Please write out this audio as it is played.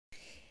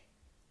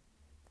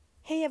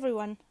Hey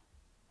everyone,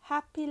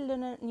 happy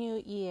Lunar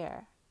New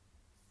Year.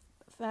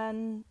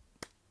 And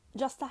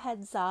just a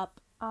heads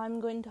up, I'm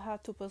going to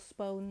have to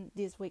postpone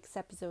this week's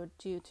episode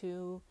due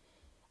to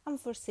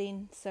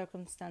unforeseen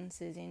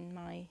circumstances in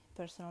my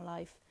personal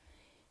life.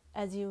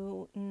 As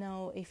you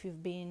know, if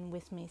you've been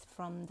with me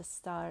from the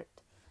start,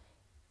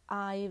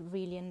 I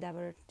really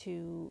endeavor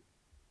to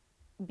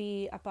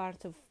be a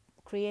part of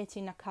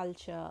creating a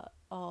culture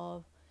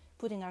of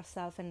putting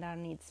ourselves and our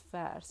needs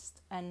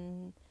first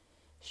and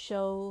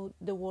show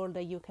the world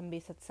that you can be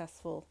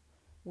successful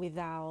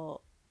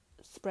without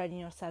spreading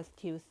yourself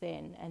too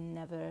thin and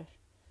never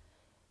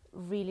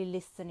really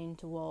listening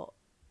to what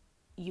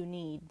you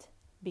need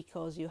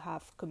because you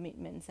have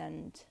commitments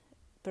and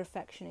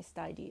perfectionist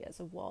ideas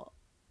of what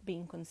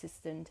being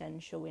consistent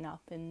and showing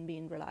up and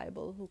being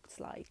reliable looks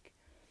like.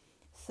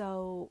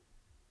 So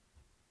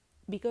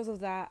because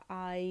of that,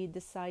 I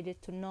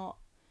decided to not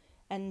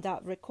end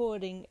up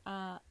recording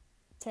at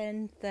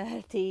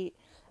 10:30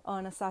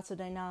 on a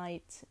Saturday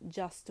night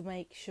just to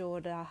make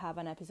sure that I have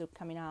an episode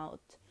coming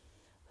out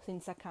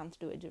since I can't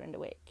do it during the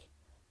week.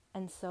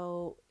 And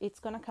so it's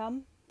gonna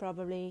come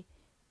probably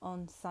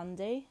on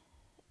Sunday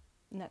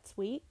next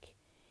week.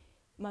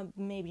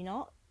 Maybe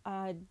not.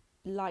 I'd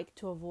like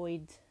to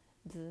avoid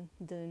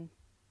the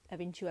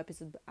having two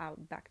episodes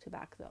out back to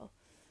back though.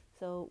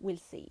 So we'll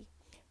see.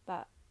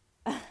 But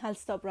I'll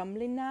stop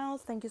rambling now.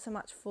 Thank you so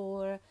much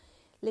for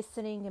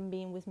listening and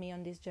being with me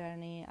on this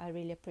journey. I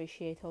really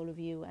appreciate all of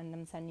you, and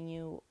I'm sending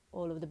you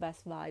all of the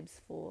best vibes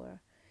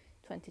for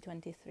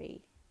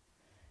 2023.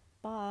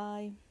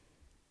 Bye.